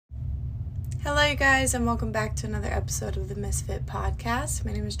Hello, you guys, and welcome back to another episode of the Misfit Podcast.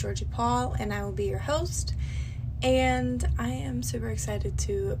 My name is Georgie Paul, and I will be your host. And I am super excited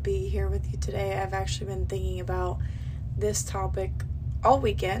to be here with you today. I've actually been thinking about this topic all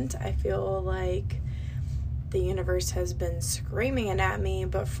weekend. I feel like the universe has been screaming it at me.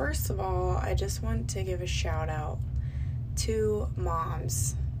 But first of all, I just want to give a shout out to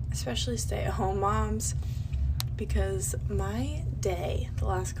moms, especially stay-at-home moms, because my day, the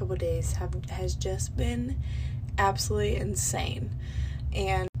last couple of days, has just been absolutely insane.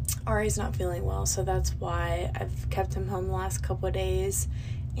 And Ari's not feeling well, so that's why I've kept him home the last couple of days,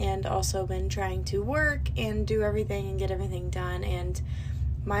 and also been trying to work and do everything and get everything done. And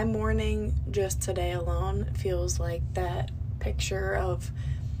my morning just today alone feels like that picture of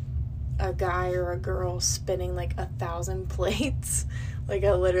a guy or a girl spinning like 1,000 plates. Like,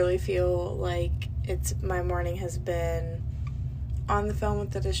 I literally feel like my morning has been on the phone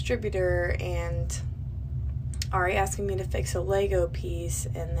with the distributor, and Ari asking me to fix a Lego piece,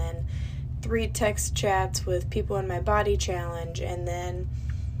 and then 3 text chats with people in my body challenge, and then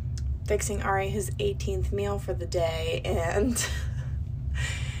fixing Ari his 18th meal for the day,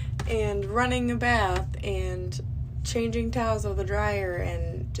 and running a bath, and changing towels with the dryer,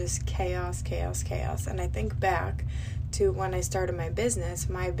 and just chaos. And I think back to when I started my business.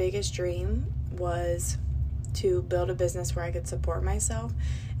 My biggest dream was to build a business where I could support myself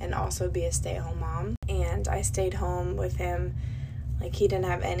and also be a stay-at-home mom. And I stayed home with him. Like, he didn't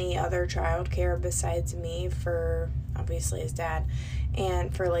have any other childcare besides me for, obviously, his dad,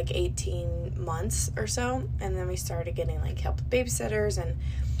 and for like 18 months or so. And then we started getting like help with babysitters and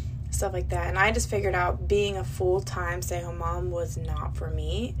stuff like that. And I just figured out being a full-time stay-at-home mom was not for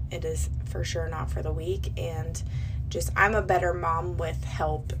me. It is for sure not for the weak. And just, I'm a better mom with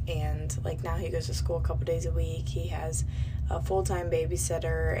help. And like, now he goes to school a couple days a week. He has a full-time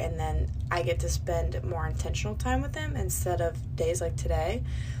babysitter, and then I get to spend more intentional time with him instead of days like today.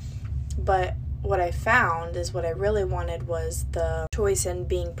 But what I found is what I really wanted was the choice in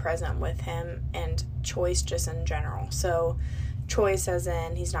being present with him, and choice just in general. So choice as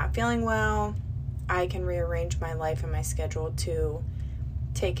in, he's not feeling well, I can rearrange my life and my schedule to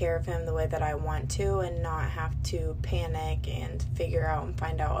take care of him the way that I want to, and not have to panic and figure out and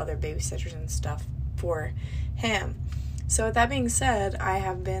find out other babysitters and stuff for him. So with that being said, I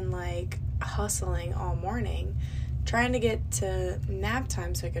have been like hustling all morning trying to get to nap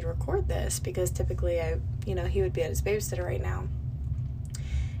time so I could record this, because typically he would be at his babysitter right now.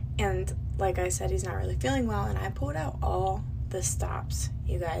 And like I said, he's not really feeling well, and I pulled out all the stops,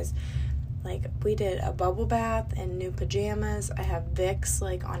 you guys. Like, we did a bubble bath and new pajamas. I have Vicks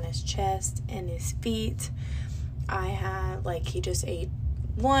like on his chest and his feet. I had he just ate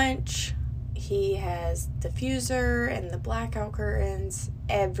lunch. He has diffuser and the blackout curtains,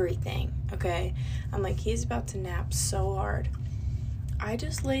 everything. Okay, I'm like, he's about to nap so hard. I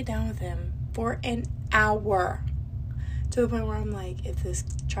just laid down with him for an hour, to the point where I'm like, if this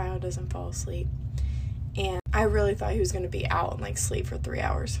child doesn't fall asleep. And I really thought he was going to be out and sleep for 3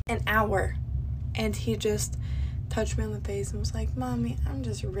 hours. An hour. And he just touched me on the face and was like, "Mommy, I'm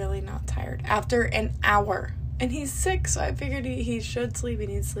just really not tired." After an hour. And he's sick, so I figured he should sleep. He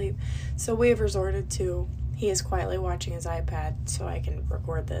needs sleep. So we have resorted to, he is quietly watching his iPad so I can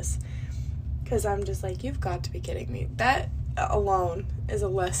record this. Because I'm just like, you've got to be kidding me. That alone is a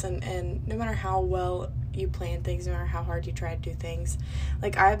lesson. And no matter how well you plan things, no matter how hard you try to do things.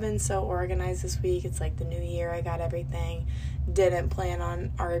 Like, I've been so organized this week. It's like the new year. I got everything. Didn't plan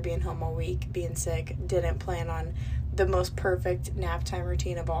on Ari being home all week, being sick. Didn't plan on the most perfect nap time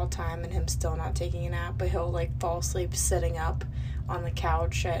routine of all time, and him still not taking a nap, but he'll fall asleep sitting up on the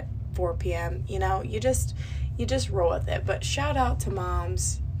couch at 4 p.m. You just roll with it. But shout out to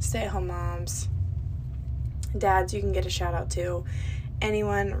moms, stay-at-home moms, dads. You can get a shout out to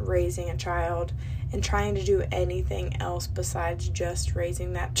anyone raising a child and trying to do anything else besides just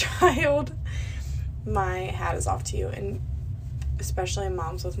raising that child. My hat is off to you, and especially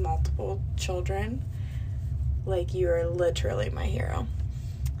moms with multiple children. You are literally my hero.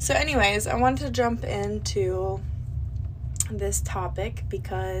 So anyways, I wanted to jump into this topic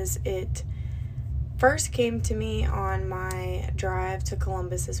because it first came to me on my drive to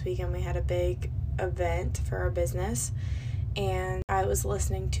Columbus this weekend. We had a big event for our business, and I was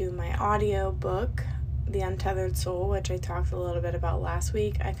listening to my audio book, The Untethered Soul, which I talked a little bit about last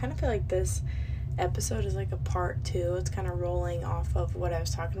week. I kind of feel like this episode is a part 2. It's kind of rolling off of what I was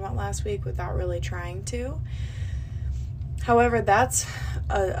talking about last week without really trying to. However, that's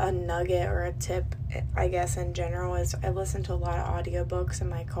a nugget or a tip, I guess, in general, is I listen to a lot of audiobooks in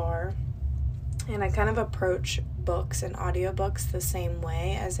my car, and I kind of approach books and audiobooks the same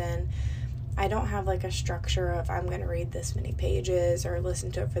way, as in I don't have like a structure of I'm going to read this many pages or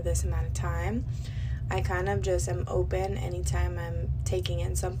listen to it for this amount of time. I kind of just am open anytime I'm taking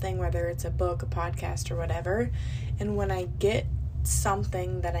in something, whether it's a book, a podcast, or whatever. And when I get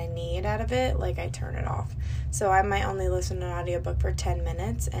something that I need out of it, like I turn it off. So I might only listen to an audiobook for 10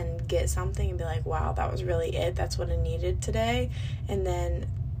 minutes and get something and be like, wow, that was really it. That's what I needed today. And then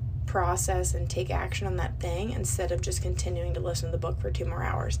process and take action on that thing instead of just continuing to listen to the book for 2 more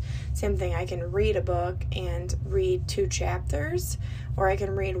hours. Same thing, I can read a book and read 2 chapters, or I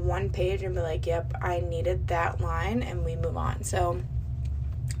can read 1 page and be like, yep, I needed that line, and we move on. So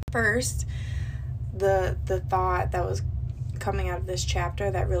first, the thought that was coming out of this chapter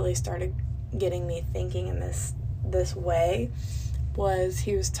that really started getting me thinking in this way was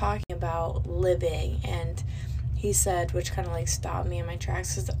he was talking about living, and he said, which kind of like stopped me in my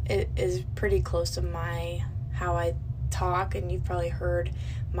tracks, because it is pretty close to how I talk, and you've probably heard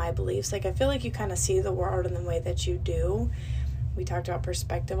my beliefs. Like, I feel like you kind of see the world in the way that you do. We talked about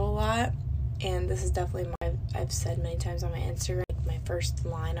perspective a lot, and this is definitely I've said many times on my Instagram. Like, my first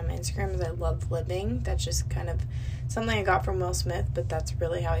line on my Instagram is I love living. That's just kind of something I got from Will Smith, but that's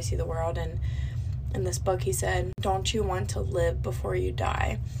really how I see the world. And in this book, he said, don't you want to live before you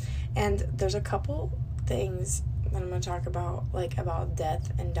die? And there's a couple things that I'm going to talk about, like about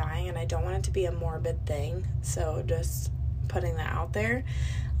death and dying, and I don't want it to be a morbid thing, so just putting that out there.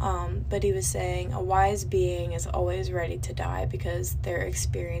 But he was saying a wise being is always ready to die because their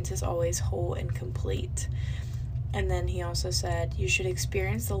experience is always whole and complete. And then he also said you should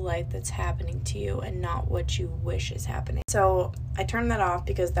experience the life that's happening to you and not what you wish is happening. So I turned that off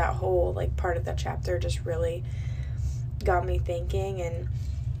because that whole like part of that chapter just really got me thinking, and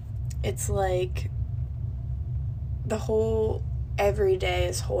it's like the whole every day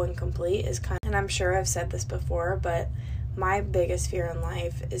is whole and complete is kind of, and I'm sure I've said this before, but my biggest fear in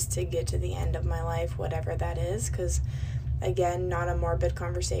life is to get to the end of my life, whatever that is, because again, not a morbid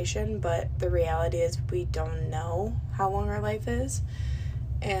conversation, but the reality is we don't know how long our life is,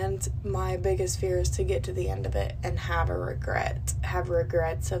 and my biggest fear is to get to the end of it and have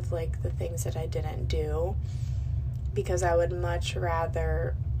regrets of like the things that I didn't do, because I would much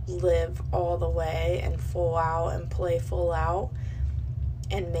rather live all the way and full out and play full out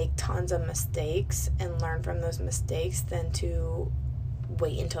and make tons of mistakes and learn from those mistakes than to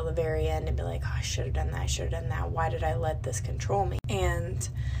wait until the very end and be like, oh, I should have done that, why did I let this control me? And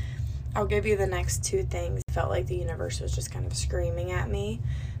I'll give you the next 2 things. I felt like the universe was just kind of screaming at me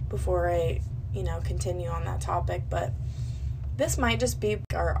before I continue on that topic, but this might just be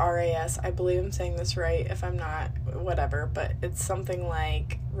our RAS. I believe I'm saying this right. If I'm not, whatever. But it's something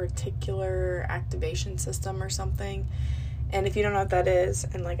like reticular activation system or something. And if you don't know what that is,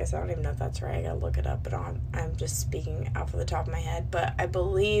 and like I said, I don't even know if that's right. I gotta look it up. But I'm just speaking off of the top of my head. But I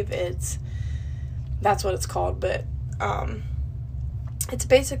believe that's what it's called. But it's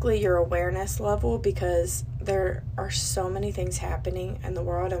basically your awareness level, because there are so many things happening in the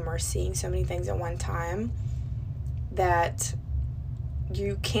world and we're seeing so many things at one time that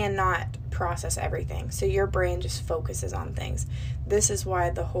you cannot process everything. So your brain just focuses on things. This is why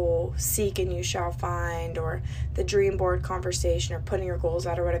the whole seek and you shall find, or the dream board conversation, or putting your goals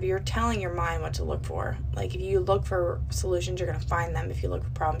out or whatever, you're telling your mind what to look for. Like, if you look for solutions, you're going to find them. If you look for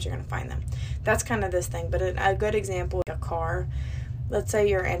problems, you're going to find them. That's kind of this thing. But a good example, like a car. Let's say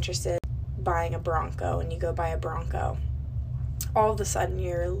you're interested in buying a Bronco and you go buy a Bronco. All of a sudden,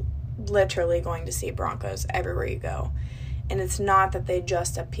 you're literally going to see Broncos everywhere you go. And it's not that they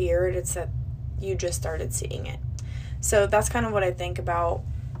just appeared, it's that you just started seeing it. So that's kind of what I think about.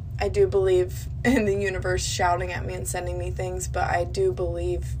 I do believe in the universe shouting at me and sending me things, but I do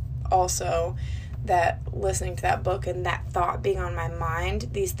believe also that listening to that book and that thought being on my mind,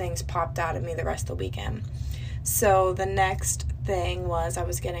 these things popped out at me the rest of the weekend. So the next thing was I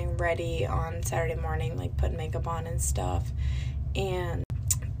was getting ready on Saturday morning, like putting makeup on and stuff, and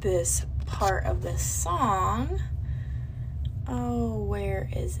this part of this song, where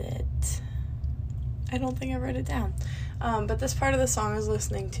is it? I don't think I wrote it down. But this part of the song I was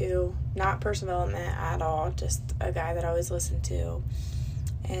listening to, not personal development at all, just a guy that I always listen to.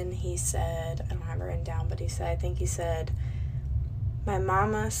 And he said, I don't have it written down, but he said, my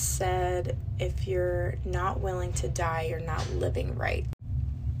mama said, if you're not willing to die, you're not living right.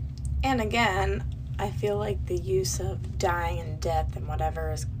 And again, I feel like the use of dying and death and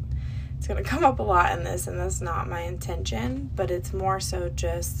whatever it's going to come up a lot in this, and that's not my intention, but it's more so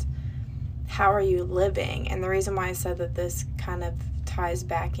just how are you living? And the reason why I said that this kind of ties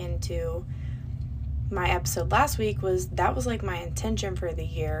back into my episode last week was that was like my intention for the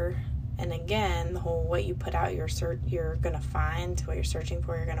year, And again, the whole what you put out, you're going to find, what you're searching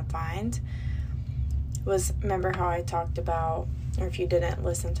for, you're going to find, was, remember how I talked about, or if you didn't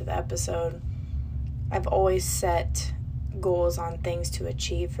listen to the episode, I've always set goals on things to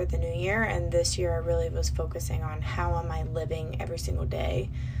achieve for the new year, and this year I really was focusing on how am I living every single day,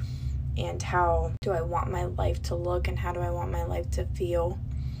 and how do I want my life to look, and how do I want my life to feel.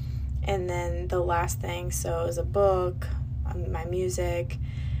 And then the last thing, so it was a book, my music,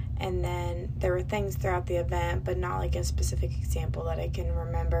 and then there were things throughout the event, but not like a specific example that I can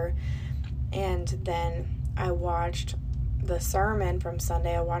remember. And then I watched the sermon from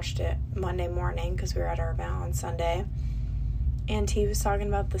Sunday. I watched it Monday morning because we were at our event on Sunday, and he was talking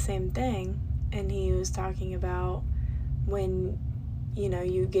about the same thing. And he was talking about when,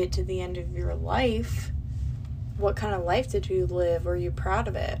 you get to the end of your life, what kind of life did you live? Were you proud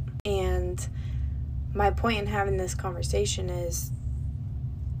of it? And my point in having this conversation is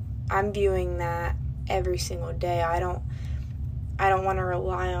I'm viewing that every single day. I don't want to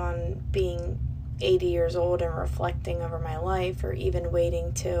rely on being 80 years old and reflecting over my life, or even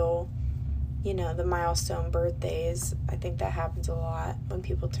waiting till, the milestone birthdays. I think that happens a lot when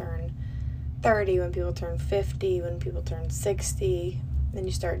people turn 30, when people turn 50, when people turn 60, then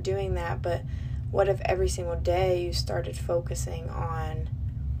you start doing that. But what if every single day you started focusing on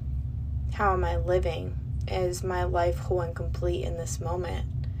how am I living? Is my life whole and complete in this moment?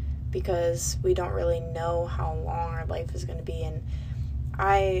 Because we don't really know how long our life is going to be. And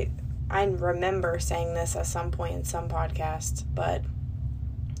I remember saying this at some point in some podcast, but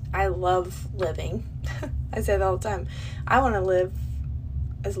I love living. I say that all the time. I want to live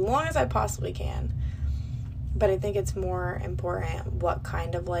as long as I possibly can. But I think it's more important what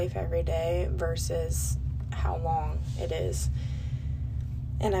kind of life every day versus how long it is.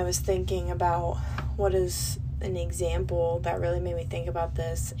 And I was thinking about what is an example that really made me think about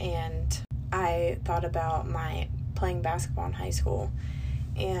this, and I thought about my playing basketball in high school.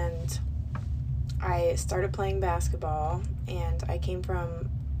 And I started playing basketball, and I came from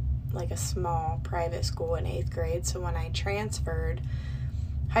like a small private school in 8th grade. So when I transferred,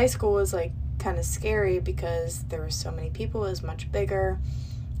 high school was like kind of scary because there were so many people. It was much bigger,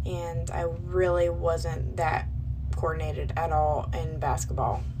 and I really wasn't that coordinated at all in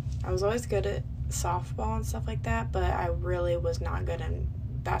basketball. I was always good at softball and stuff like that, but I really was not good in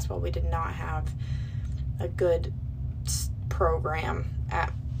basketball. We did not have a good program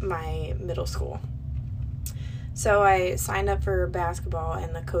at my middle school. So I signed up for basketball,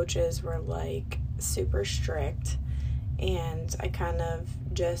 and the coaches were like super strict, and I kind of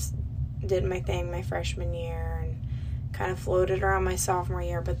just did my thing my freshman year and kind of floated around my sophomore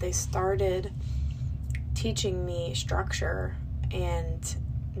year. But they started teaching me structure and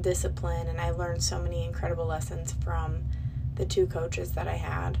discipline, and I learned so many incredible lessons from the two coaches that I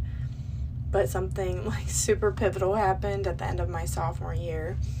had. But something like super pivotal happened at the end of my sophomore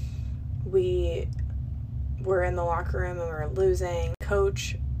year. We were in the locker room and we were losing.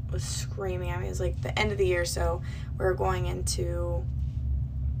 Coach was screaming at me. It was like the end of the year, so we were going into,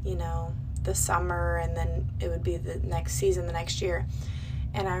 the summer, and then it would be the next season, the next year.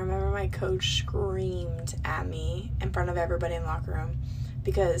 And I remember my coach screamed at me in front of everybody in the locker room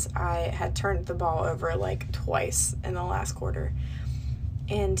because I had turned the ball over like twice in the last quarter.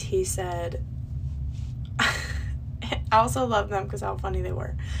 And he said, I also love them because how funny they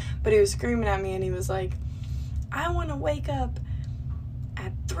were. But he was screaming at me, and he was like, I want to wake up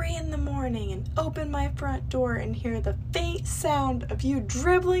at 3 a.m. and open my front door and hear the faint sound of you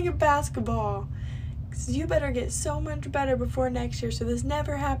dribbling a basketball. Because you better get so much better before next year so this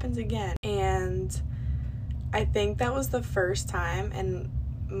never happens again. And I think that was the first time in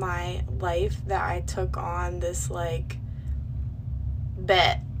my life that I took on this like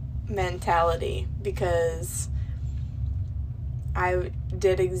bet mentality, because I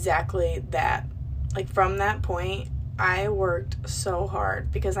did exactly that. Like from that point, I worked so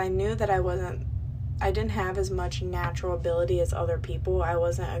hard because I knew that I didn't have as much natural ability as other people. I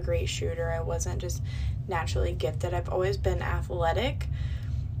wasn't a great shooter. I wasn't just naturally gifted. I've always been athletic,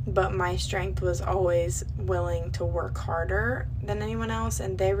 but my strength was always willing to work harder than anyone else,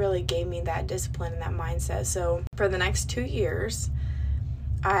 and they really gave me that discipline and that mindset. So for the next 2 years,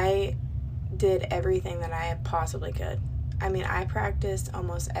 I did everything that I possibly could. I mean, I practiced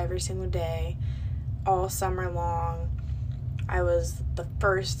almost every single day, all summer long. I was the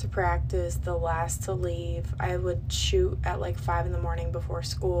first to practice, the last to leave. I would shoot at like 5 in the morning before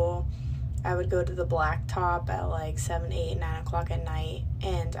school. I would go to the blacktop at like 7, 8, 9 o'clock at night,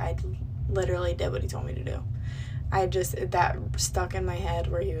 and I literally did what he told me to do. That stuck in my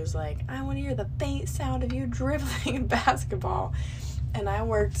head where he was like, I want to hear the faint sound of you dribbling a basketball. And I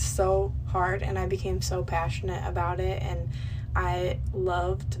worked so hard, and I became so passionate about it, and I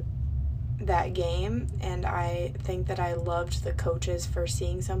loved that game, and I think that I loved the coaches for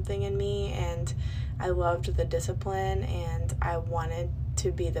seeing something in me, and I loved the discipline, and I wanted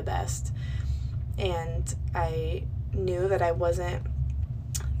to be the best. And I knew that I wasn't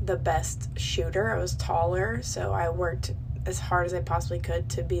the best shooter. I was taller, so I worked as hard as I possibly could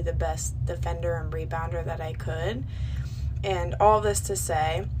to be the best defender and rebounder that I could. And all this to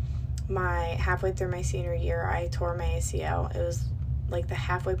say, halfway through my senior year, I tore my ACL. It was like the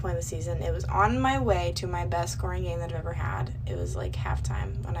halfway point of the season. It was on my way to my best scoring game that I've ever had. It was like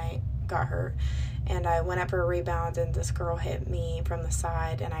halftime when I got hurt, and I went up for a rebound, and this girl hit me from the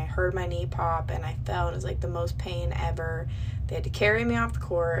side, and I heard my knee pop, and I fell, and it was like the most pain ever. They had to carry me off the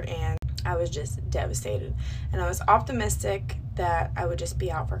court, and I was just devastated. And I was optimistic that I would just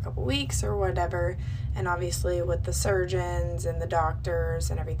be out for a couple weeks or whatever, and obviously with the surgeons and the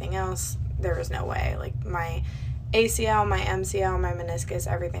doctors and everything else, there was no way. Like, my ACL, my MCL, my meniscus,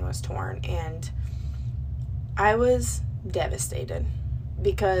 everything was torn, and I was devastated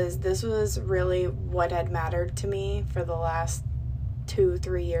because this was really what had mattered to me for the last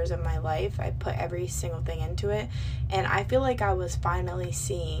 2-3 years of my life. I put every single thing into it, and I feel like I was finally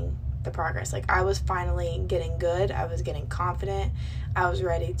seeing the progress. Like, I was finally getting good. I was getting confident. I was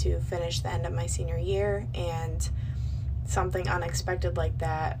ready to finish the end of my senior year, and something unexpected like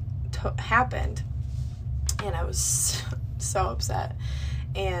that happened, and I was so upset.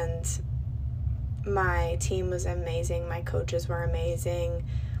 And my team was amazing. My coaches were amazing.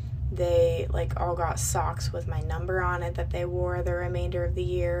 They all got socks with my number on it that they wore the remainder of the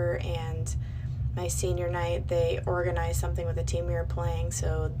year. And my senior night, they organized something with the team we were playing,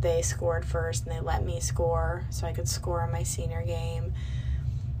 so they scored first and they let me score so I could score in my senior game.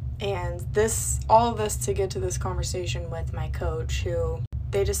 And all of this to get to this conversation with my coach, who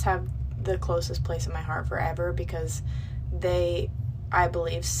they just have the closest place in my heart forever, because they, I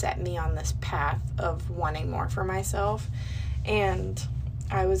believe, set me on this path of wanting more for myself. And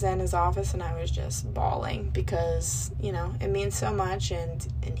I was in his office and I was just bawling because, it means so much, and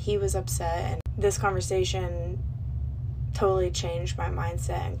he was upset. And this conversation totally changed my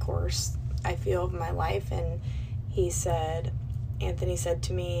mindset and course, I feel, of my life. And Anthony said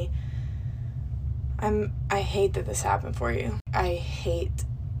to me, I hate that this happened for you. I hate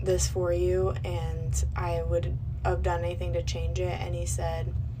this for you, and I would have done anything to change it. And he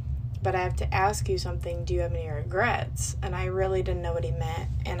said, but I have to ask you something. Do you have any regrets? And I really didn't know what he meant,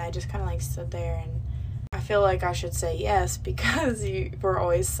 and I just kind of stood there, and I feel like I should say yes, because we're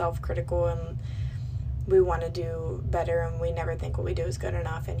always self-critical and we want to do better, and we never think what we do is good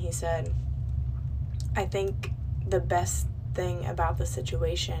enough. And he said, I think the best thing about the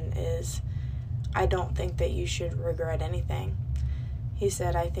situation is I don't think that you should regret anything. He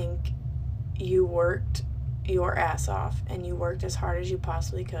said, I think you worked your ass off, and you worked as hard as you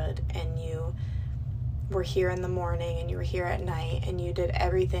possibly could, and you were here in the morning and you were here at night, and you did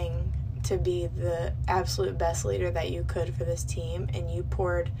everything to be the absolute best leader that you could for this team, and you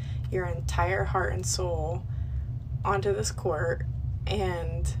poured your entire heart and soul onto this court.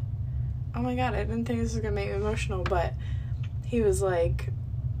 And oh my God, I didn't think this was gonna make me emotional, but he was like,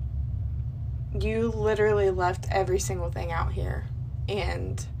 you literally left every single thing out here,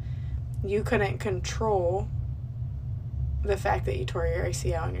 and you couldn't control the fact that you tore your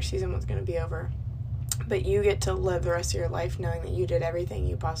ACL and your season was going to be over. But you get to live the rest of your life knowing that you did everything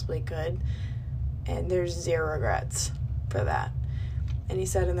you possibly could, and there's zero regrets for that. And he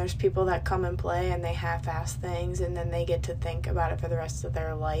said, and there's people that come and play and they half-ass things, and then they get to think about it for the rest of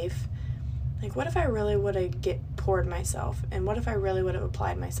their life. Like, what if I really would have poured myself? And what if I really would have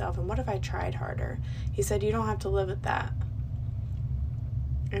applied myself? And what if I tried harder? He said, you don't have to live with that.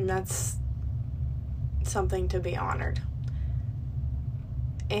 And that's something to be honored.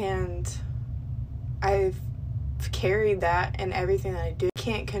 And I've carried that in everything that I do. I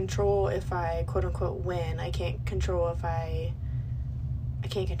can't control if I quote-unquote win. I can't control I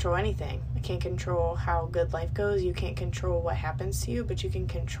can't control anything. I can't control how good life goes. You can't control what happens to you, but you can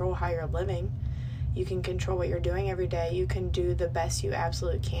control how you're living. You can control what you're doing every day. You can do the best you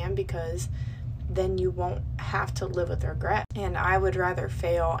absolutely can, because then you won't have to live with regret. And I would rather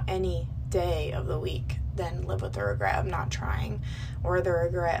fail any day of the week than live with the regret of not trying, or the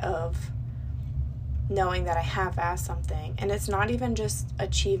regret of knowing that I half-assed something. And it's not even just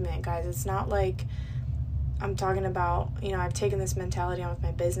achievement, guys. It's not like I'm talking about, I've taken this mentality on with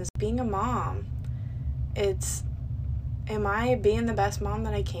my business. Being a mom, am I being the best mom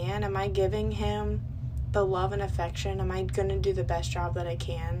that I can? Am I giving him the love and affection? Am I going to do the best job that I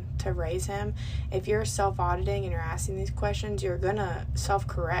can to raise him? If you're self-auditing and you're asking these questions, you're going to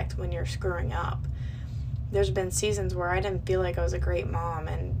self-correct when you're screwing up. There's been seasons where I didn't feel like I was a great mom,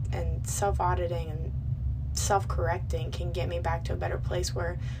 and self-auditing and self-correcting can get me back to a better place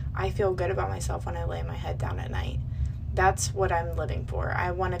where I feel good about myself when I lay my head down at night. That's what I'm living for.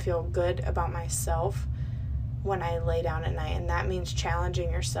 I want to feel good about myself when I lay down at night, and that means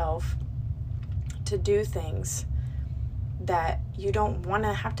challenging yourself to do things that you don't want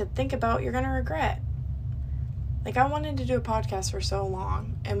to have to think about you're going to regret. Like, I wanted to do a podcast for so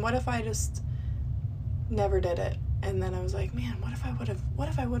long, and what if I just never did it? And then I was like, man, what if I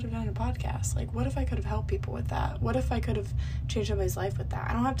would have done a podcast? Like, what if I could have helped people with that? What if I could have changed somebody's life with that?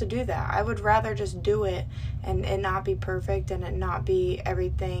 I don't have to do that. I would rather just do it and it not be perfect and it not be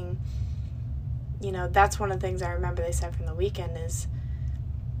everything. You know, that's one of the things I remember they said from the weekend is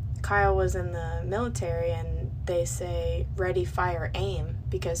Kyle was in the military, and they say ready, fire, aim,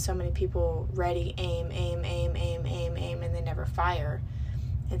 because so many people ready, aim, and they never fire.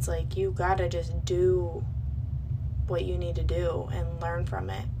 It's like, you gotta just do what you need to do and learn from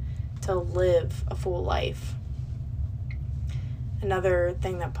it to live a full life. Another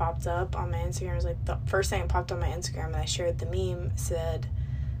thing that popped up on my Instagram was like the first thing that popped on my Instagram, and I shared the meme, said,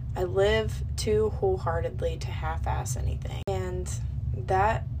 I live too wholeheartedly to half-ass anything. And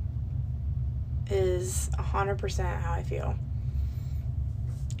that is 100% how I feel.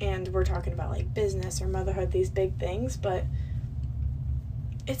 And we're talking about like business or motherhood, these big things, but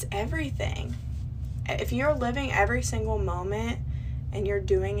it's everything. If you're living every single moment and you're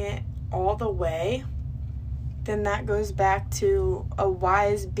doing it all the way, then that goes back to a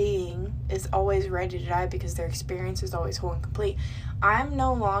wise being is always ready to die because their experience is always whole and complete. I'm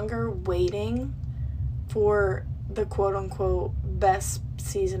no longer waiting for the quote-unquote best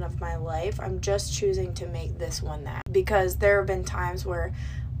season of my life. I'm just choosing to make this one that. Because there have been times where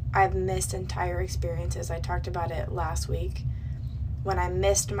I've missed entire experiences. I talked about it last week when I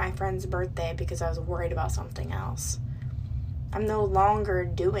missed my friend's birthday because I was worried about something else. I'm no longer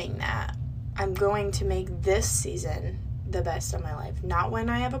doing that. I'm going to make this season the best of my life. Not when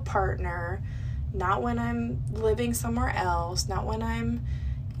I have a partner, not when I'm living somewhere else, not when I'm,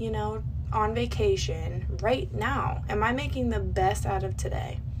 on vacation. Right now, am I making the best out of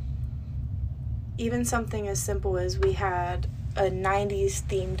today? Even something as simple as we had a 90s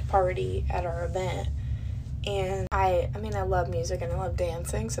themed party at our event. And I love music and I love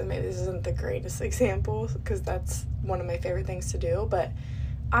dancing, so maybe this isn't the greatest example because that's one of my favorite things to do, but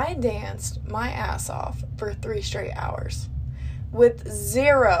I danced my ass off for 3 straight hours with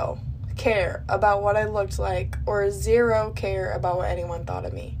zero care about what I looked like or zero care about what anyone thought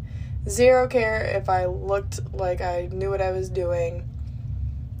of me. Zero care if I looked like I knew what I was doing.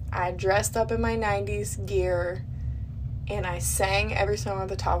 I dressed up in my 90s gear and I sang every song at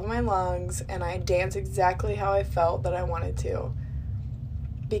the top of my lungs, and I danced exactly how I felt that I wanted to.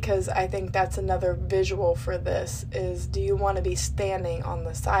 Because I think that's another visual for this, is do you want to be standing on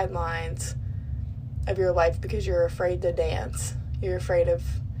the sidelines of your life because you're afraid to dance? You're afraid of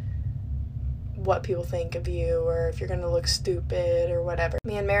what people think of you, or if you're going to look stupid or whatever.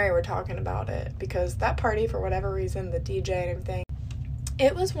 Me and Mary were talking about it because that party, for whatever reason, the DJ and everything,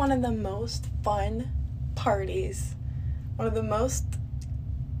 it was one of the most fun parties. One of the most,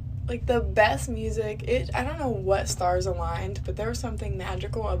 the best music. I don't know what stars aligned, but there was something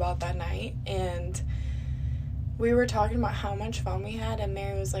magical about that night. And we were talking about how much fun we had, and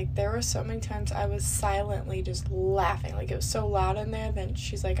Mary was like, there were so many times I was silently just laughing. Like, it was so loud in there. Then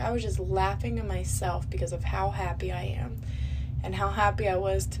she's like, I was just laughing to myself because of how happy I am and how happy I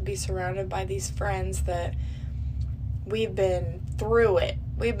was to be surrounded by these friends that we've been through it.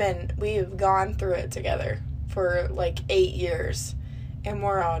 We've gone through it together for 8 years, and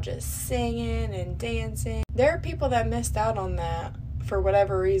we're all just singing and dancing. There are people that missed out on that for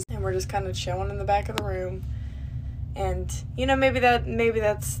whatever reason, and we're just kind of chilling in the back of the room. And maybe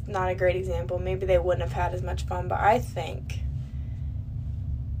that's not a great example. Maybe they wouldn't have had as much fun, but I think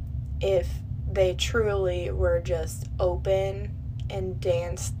if they truly were just open and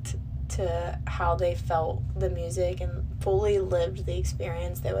danced to how they felt the music and fully lived the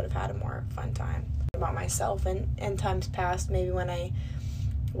experience, they would have had a more fun time. About myself in times past, maybe when I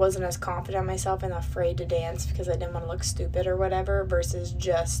wasn't as confident in myself and afraid to dance because I didn't want to look stupid or whatever, versus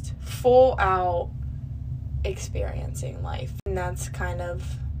just full out experiencing life. And that's kind of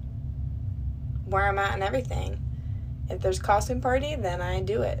where I'm at in everything. If there's costume party, then I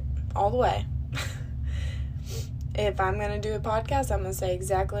do it all the way. If I'm going to do a podcast, I'm going to say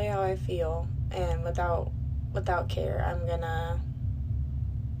exactly how I feel, and without care. I'm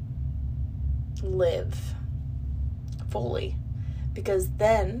live fully, because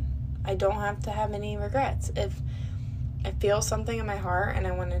then I don't have to have any regrets. If I feel something in my heart and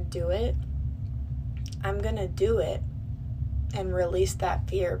I want to do it, I'm going to do it and release that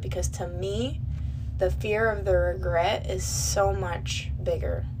fear, because to me, the fear of the regret is so much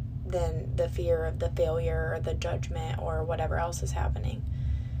bigger than the fear of the failure or the judgment or whatever else is happening.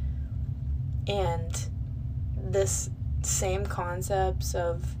 And this same concepts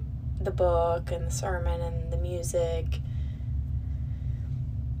of the book and the sermon and the music,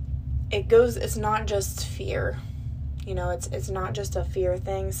 it's not just fear. It's not just a fear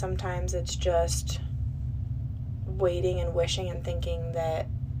thing. Sometimes it's just waiting and wishing and thinking that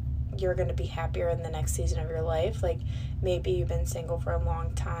you're going to be happier in the next season of your life. Like, maybe you've been single for a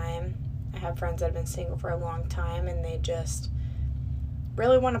long time. I have friends that have been single for a long time, and they just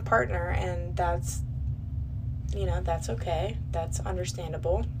really want a partner, and that's okay. That's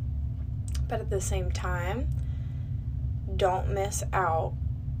understandable. But at the same time, don't miss out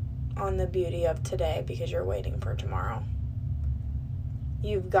on the beauty of today because you're waiting for tomorrow.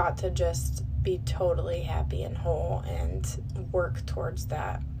 You've got to just be totally happy and whole and work towards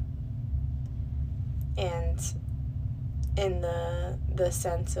that. And in the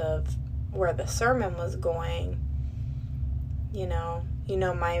sense of where the sermon was going,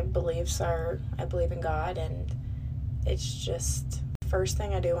 my beliefs are, I believe in God, and it's just the first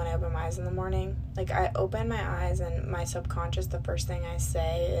thing I do when I open my eyes in the morning. Like, I open my eyes and my subconscious, the first thing I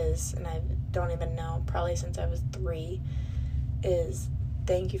say is, and I don't even know, probably since I was 3, is,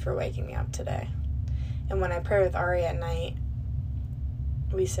 thank you for waking me up today. And when I pray with Ari at night,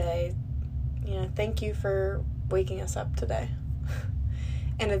 we say, thank you for waking us up today.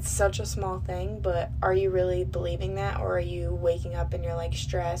 And it's such a small thing, but are you really believing that? Or are you waking up and you're like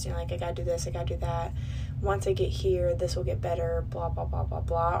stressed, and you're like, I gotta do this, I gotta do that. Once I get here, this will get better, blah, blah, blah, blah,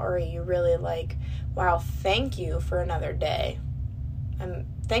 blah. Or are you really like, wow, thank you for another day.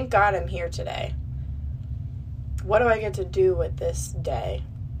 Thank God I'm here today. What do I get to do with this day?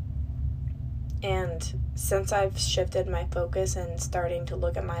 And since I've shifted my focus and starting to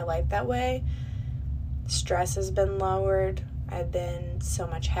look at my life that way, stress has been lowered. I've been so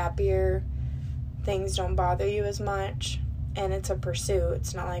much happier. Things don't bother you as much. And it's a pursuit.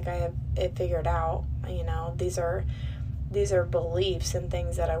 It's not like I have it figured out. These are beliefs and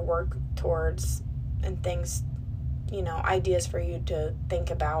things that I work towards, and things, ideas for you to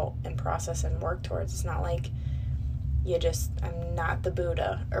think about and process and work towards. It's not like I'm not the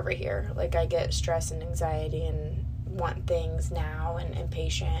Buddha over here. Like, I get stress and anxiety and want things now and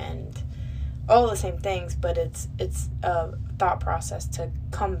impatient and all the same things, but it's a thought process to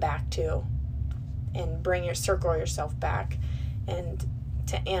come back to and circle yourself back and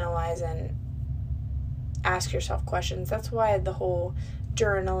to analyze and ask yourself questions. That's why the whole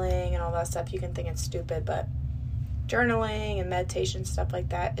journaling and all that stuff, you can think it's stupid, but journaling and meditation, stuff like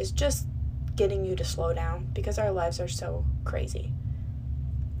that, is just getting you to slow down, because our lives are so crazy.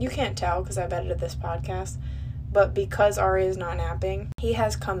 You can't tell because I've edited this podcast, but because Ari is not napping, he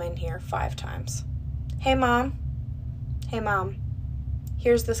has come in here 5 times. Hey mom,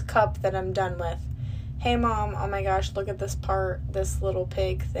 here's this cup that I'm done with. Hey mom, oh my gosh, look at this part, this little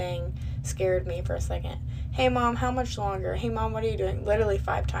pig thing scared me for a second. Hey mom, how much longer? Hey mom, what are you doing? Literally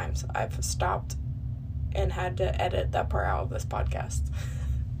 5 times I've stopped and had to edit that part out of this podcast.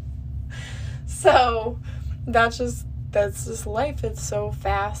 So that's just life. It's so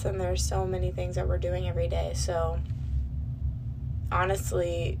fast, and there's so many things that we're doing every day. So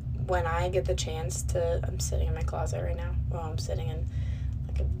honestly, when I get the chance I'm sitting in my closet right now. Well, I'm sitting in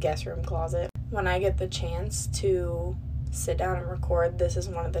like a guest room closet. When I get the chance to sit down and record, this is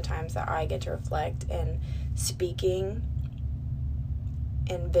one of the times that I get to reflect, and speaking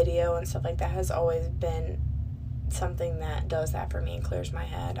and video and stuff like that has always been something that does that for me and clears my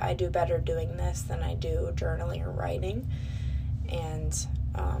head. I do better doing this than I do journaling or writing. And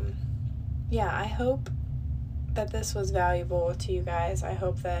I hope that this was valuable to you guys. I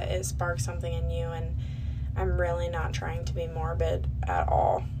hope that it sparked something in you, and I'm really not trying to be morbid at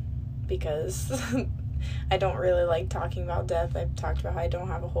all, because I don't really like talking about death. I've talked about how I don't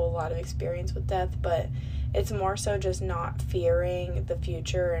have a whole lot of experience with death, but it's more so just not fearing the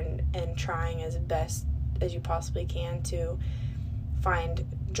future and trying as best as you possibly can to find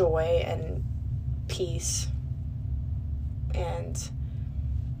joy and peace. And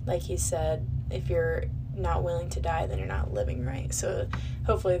like he said, if you're not willing to die, then you're not living right. So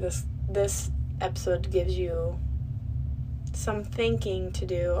hopefully this episode gives you some thinking to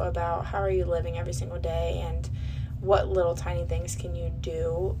do about how are you living every single day, and what little tiny things can you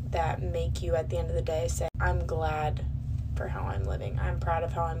do that make you at the end of the day say, I'm glad for how I'm living. I'm proud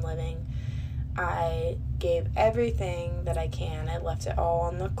of how I'm living. I gave everything that I can. I left it all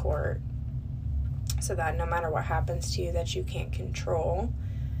on the court so that no matter what happens to you that you can't control,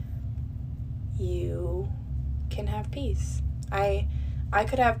 you can have peace. I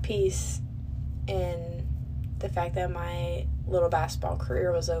could have peace in the fact that my little basketball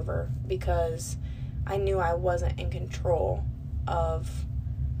career was over because I knew I wasn't in control of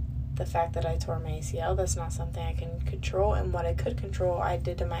the fact that I tore my ACL. That's not something I can control, and what I could control, I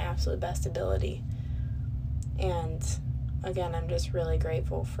did to my absolute best ability. And again, I'm just really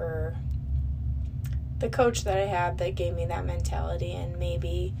grateful for the coach that I had that gave me that mentality, and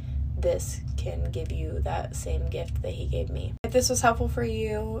maybe this can give you that same gift that he gave me. If this was helpful for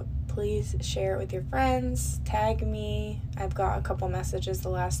you, please share it with your friends, tag me. I've got a couple messages the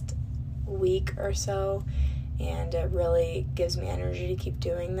last week or so, and it really gives me energy to keep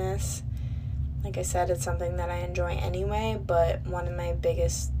doing this. Like I said, it's something that I enjoy anyway, but one of my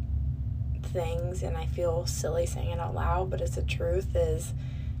biggest things, and I feel silly saying it out loud, but it's the truth, is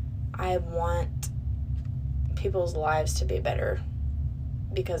I want people's lives to be better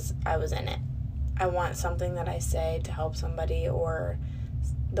because I was in it. I want something that I say to help somebody, or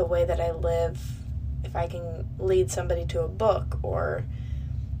the way that I live, if I can lead somebody to a book or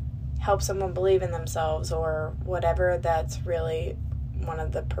help someone believe in themselves or whatever, that's really one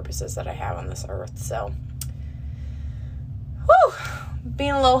of the purposes that I have on this earth. So,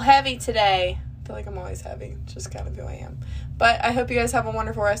 being a little heavy today. I feel like I'm always heavy, just kind of who I am. But I hope you guys have a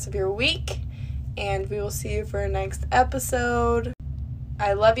wonderful rest of your week, and we will see you for our next episode.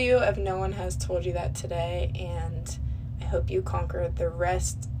 I love you if no one has told you that today, and I hope you conquer the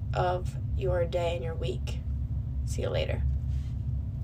rest of your day and your week. See you later.